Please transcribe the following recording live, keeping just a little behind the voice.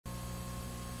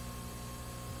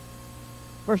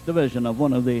first division of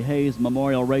one of the Hayes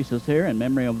Memorial races here in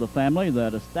memory of the family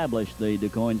that established the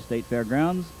DuQuoin State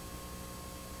Fairgrounds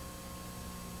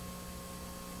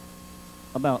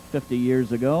about 50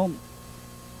 years ago.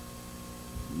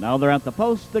 Now they're at the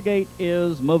post. The gate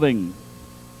is moving.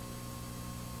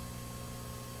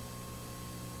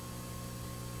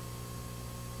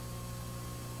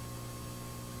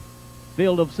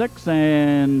 Field of 6,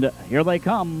 and here they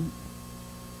come.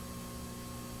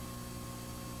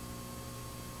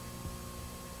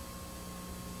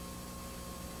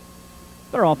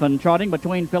 They're often trotting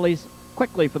between fillies.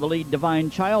 Quickly for the lead, Divine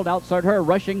Child. Outside her,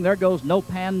 rushing. There goes No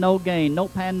Pan, No Gain. No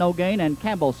Pan, No Gain, and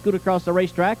Campbell scoot across the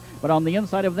racetrack. But on the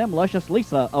inside of them, Luscious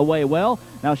Lisa away well.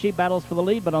 Now she battles for the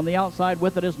lead, but on the outside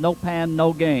with it is No Pan,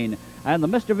 No Gain. And the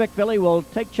Mr. Vic filly will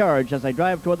take charge as they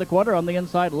drive toward the quarter. On the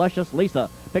inside, Luscious Lisa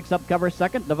picks up cover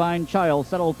second. Divine Child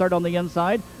settled third on the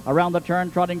inside. Around the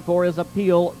turn, trotting for is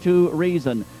Appeal to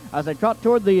Reason. As they trot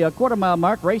toward the quarter-mile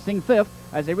mark, racing fifth.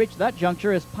 As they reach that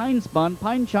juncture is Pine Spun.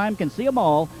 Pine Chime can see them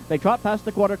all. They trot past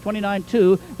the quarter,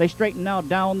 29-2. They straighten now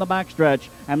down the backstretch.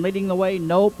 And leading the way,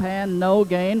 No Pan, No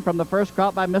Gain from the first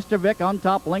crop by Mr. Vic on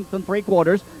top, length and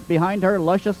 3/4. Behind her,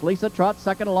 Luscious Lisa trots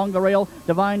second along the rail.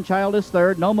 Divine Child is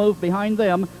third. No move behind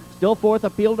them. Still fourth,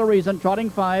 Appeal to Reason.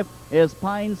 Trotting 5 is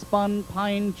Pine Spun,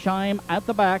 Pine Chime at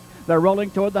the back. They're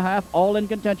rolling toward the half, all in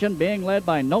contention, being led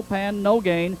by No Pan, No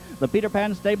Gain. The Peter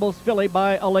Pan Stables filly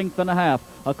by a length and a half.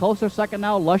 A closer second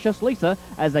now, Luscious Lisa,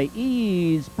 as they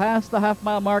ease past the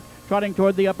half-mile mark, trotting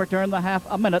toward the upper turn, the half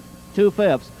a minute,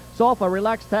 2/5. So off a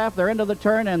relaxed half, they're into the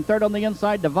turn, and third on the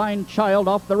inside, Divine Child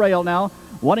off the rail now.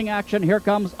 Wanting action, here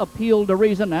comes Appeal to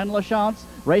Reason and LaChance.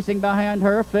 Racing behind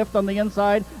her, fifth on the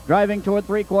inside, driving toward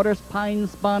 3/4, Pine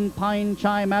Spun, Pine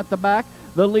Chime at the back.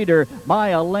 The leader by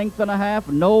a length and a half,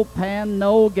 No Pan,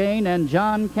 No Gain, and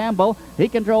John Campbell. He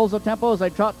controls the tempo as they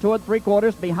trot toward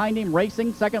 3/4. Behind him,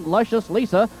 racing second, Luscious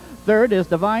Lisa. Third is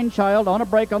Divine Child on a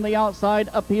break on the outside.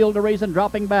 Appeal to Reason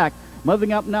dropping back.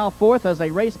 Moving up now fourth as they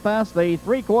race past the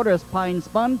 3/4, Pine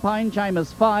Spun. Pine Chime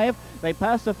is 5. They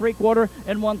pass the 3/4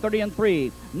 in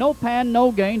 1:30 No Pan,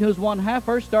 No Gain, who's won half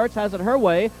her starts, has it her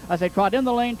way as they trot in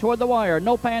the lane toward the wire.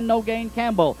 No Pan, No Gain,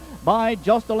 Campbell by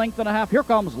just a length and a half. Here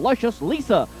comes Luscious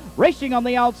Lisa racing on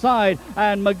the outside,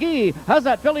 and Magee has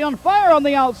that filly on fire on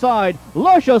the outside.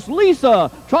 Luscious Lisa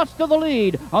trots to the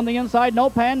lead. On the inside, No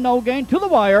Pan, No Gain to the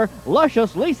wire.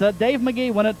 Luscious Lisa, Dave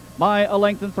Magee win it by a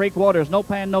length and 3/4. No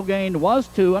Pan, No Gain was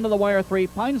 2. Under the wire 3,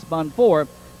 Pine Spun 4,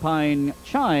 Pine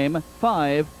Chime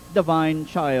 5, Divine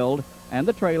Child, and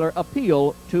the trailer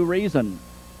Appeal to Reason.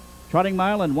 Trotting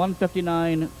mile in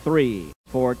 1:59.3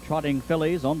 for Trotting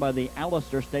Fillies, owned by the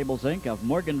Alistair Stables Inc. of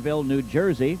Morganville, New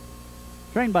Jersey.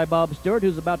 Trained by Bob Stewart,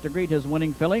 who's about to greet his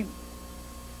winning filly.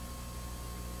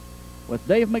 With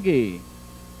Dave Magee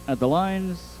at the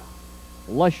lines,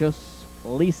 Luscious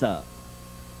Lisa.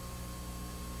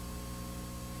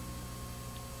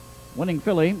 Winning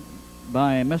filly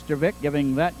by Mr. Vic,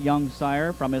 giving that young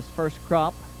sire from his first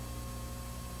crop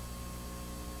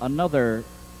another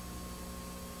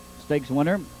stakes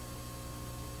winner.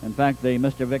 In fact, the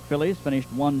Mr. Vic fillies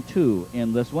finished 1-2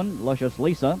 in this one. Luscious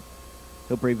Lisa,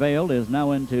 who prevailed, is now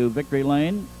into victory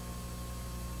lane.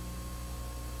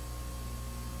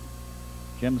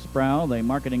 Jim Sproul, the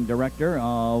marketing director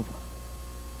of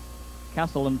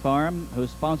Castle and Farm, who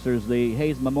sponsors the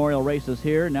Hayes Memorial races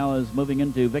here, now is moving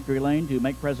into victory lane to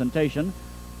make presentation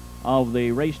of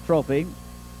the race trophy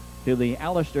to the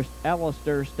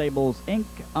Alistair Stables Inc.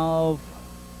 of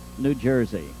New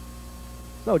Jersey.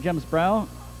 So Jim Sproul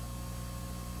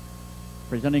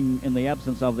presenting in the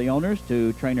absence of the owners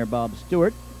to trainer Bob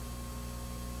Stewart.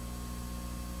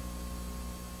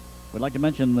 We'd like to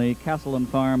mention the Castle and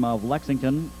Farm of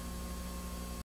Lexington